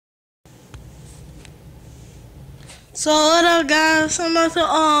So what up, guys? I'm about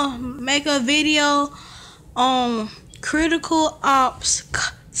to make a video on critical ops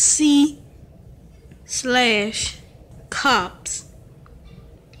C slash cops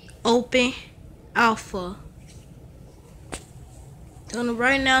open alpha. So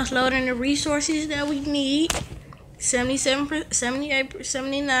right now it's loading the resources that we need. 77%,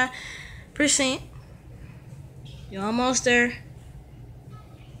 78%, 79%. You're almost there.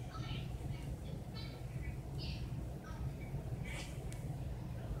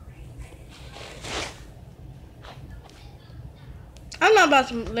 I'm not about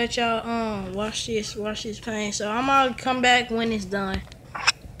to let y'all watch this pain, so I'm gonna come back when it's done.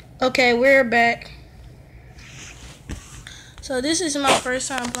 Okay, we're back. So this is my first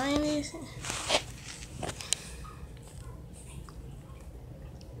time playing this.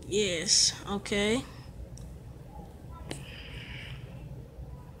 Yes, okay.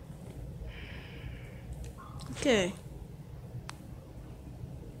 Okay.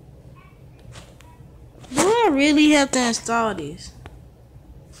 Do I really have to install this?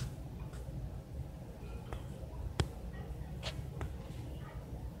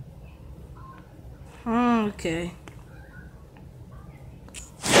 Okay.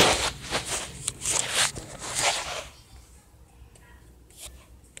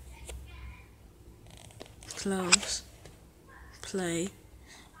 Close. Play.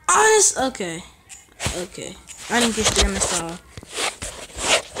 Oh, this, okay. Okay. I didn't get them installed.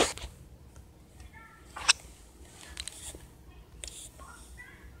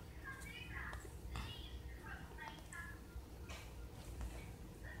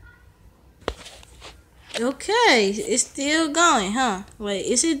 Okay, it's still going, huh? Wait,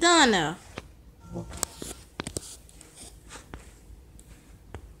 is it done now?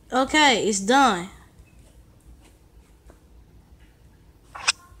 Okay, it's done.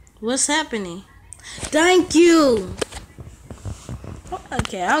 What's happening? Thank you!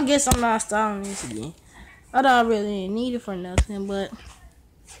 Okay, I guess I'm not installing this again. I don't really need it for nothing, but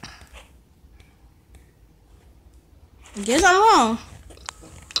I guess I'm wrong.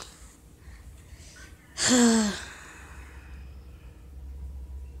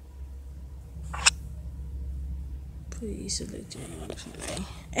 Please select your username.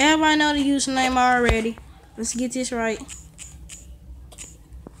 Everybody know the username already. Let's get this right.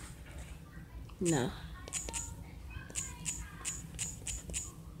 No.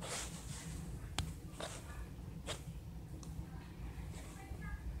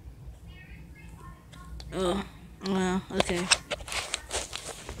 Oh, well, okay.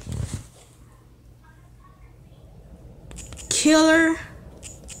 Killer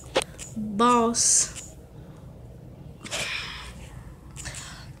boss.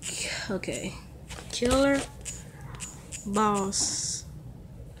 Okay. Killer boss.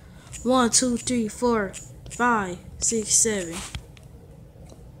 1, 2, 3, 4, 5, 6, 7.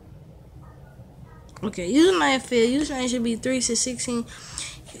 Okay, username field. Username should be 3 to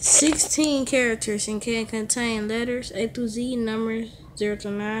 16 characters and can contain letters A to Z, numbers 0 to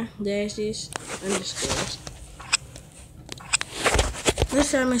 9, dashes, underscores. Let's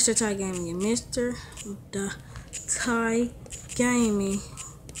try Mr. Ty Gaming. Mr. Ty Gaming.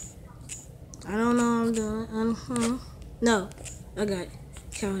 I don't know what I'm doing. No, I got it.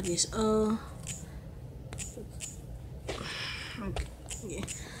 Count this. Okay. Yeah.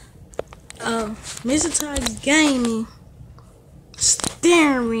 Mr. Ty Gaming.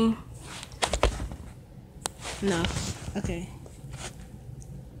 Staring. No. Okay.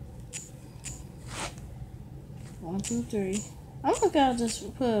 1, 2, 3. I'm gonna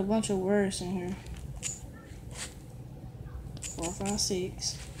just put a bunch of words in here. 4, 5,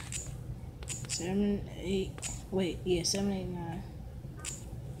 6, 7, 8. Wait, yeah, 7, 8, 9.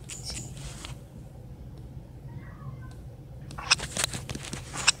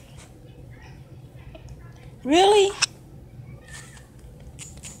 Really?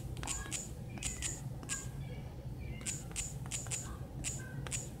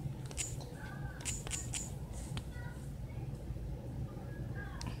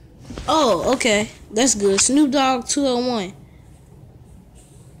 Oh, okay. That's good. Snoop Dogg 201.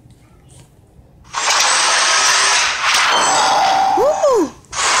 Woo!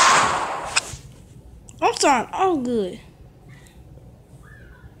 I'm starting all good.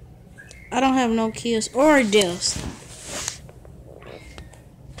 I don't have no kills or deaths.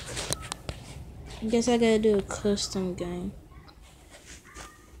 I guess I gotta do a custom game.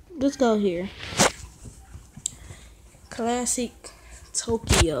 Let's go here. Classic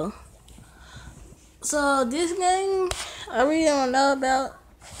Tokyo. So this game, I really don't know about.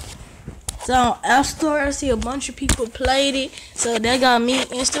 So on App Store, I see a bunch of people played it, so that got me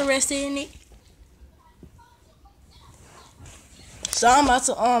interested in it. So I'm about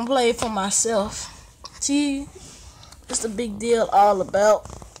to play for myself. See, what's the big deal all about?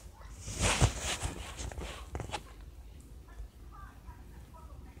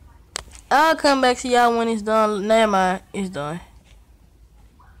 I'll come back to y'all when it's done. Never mind, it's done.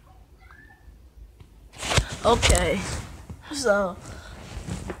 Okay, so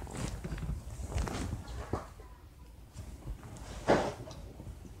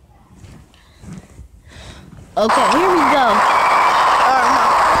okay, here we go.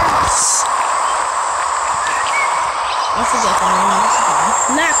 I forgot the name.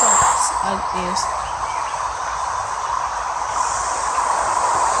 Knuckles, I guess.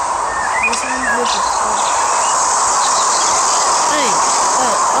 This one with the hey,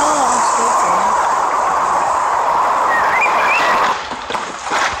 oh, I'm scared.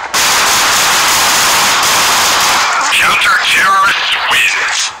 Counter-terrorist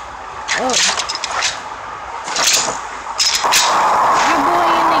wins. Oh. Your boy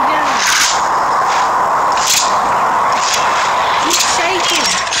in the game. He's shaking.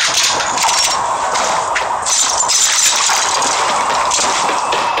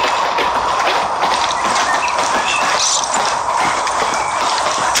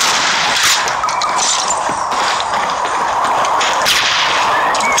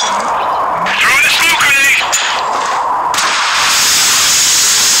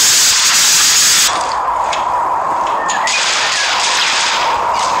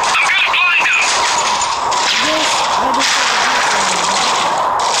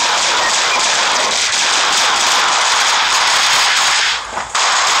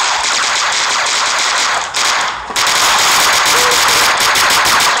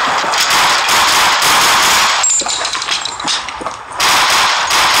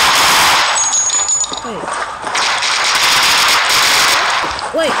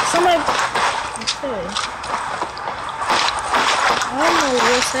 Wait, somebody. Okay. I don't know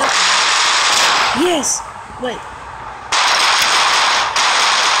what's happening. Yes! Wait.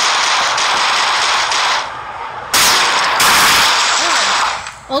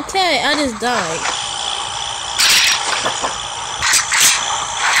 Oh. Okay, I just died.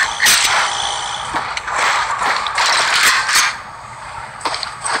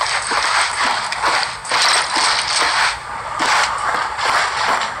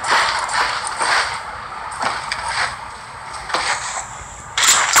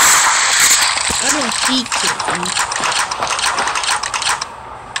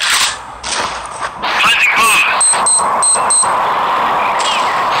 Planting bomb.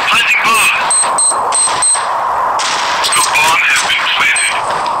 Planting bomb. The bomb has been planted.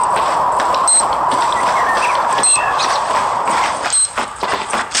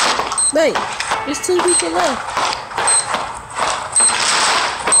 Wait, there's 2 people left.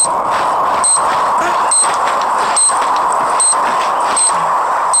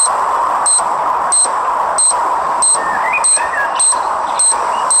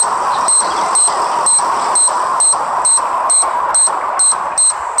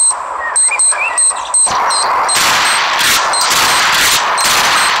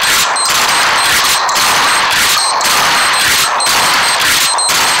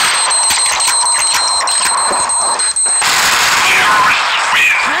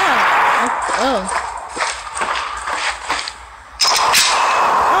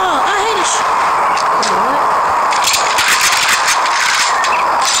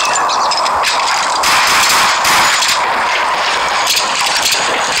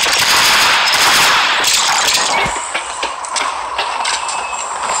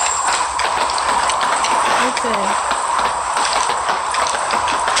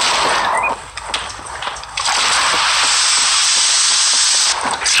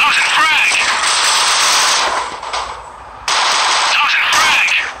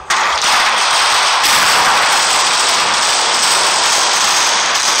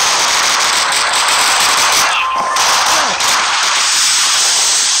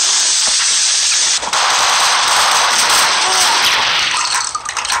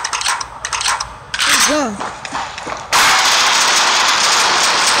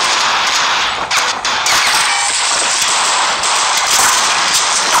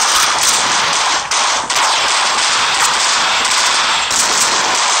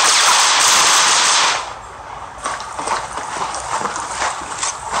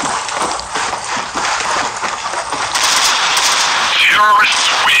 Terrorists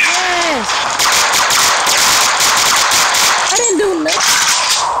win. Yes. I didn't do nothing.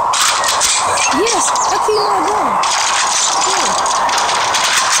 Yes, I keep my gun.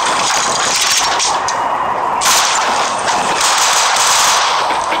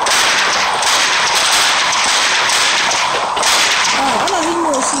 Oh.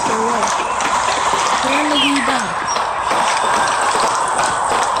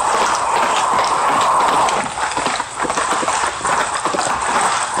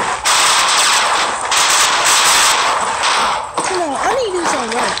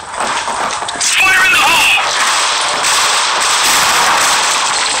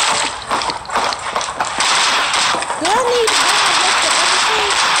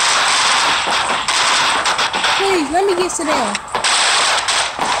 Let me get to them.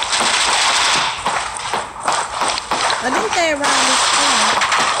 I think they're around this corner.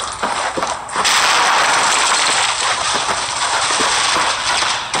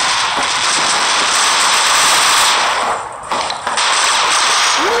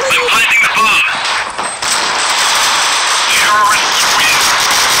 I'm planting the bomb. Terrorists win.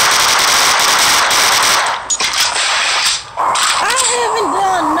 I haven't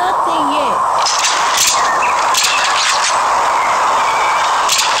done nothing yet.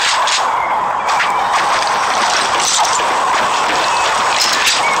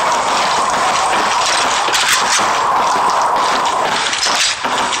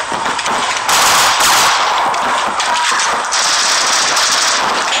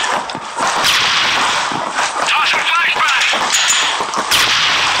 Tossing flashbang.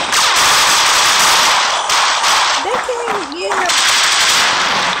 They can't get up.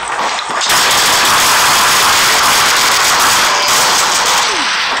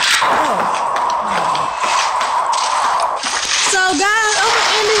 So guys, I'm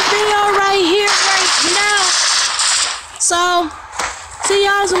gonna end this video right here, right now. So see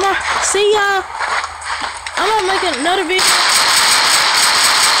y'all tomorrow. See y'all. I'm gonna make another video.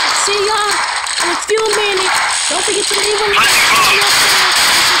 See y'all in a few minutes. Don't forget to leave a like.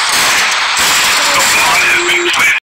 The bomb has been planted.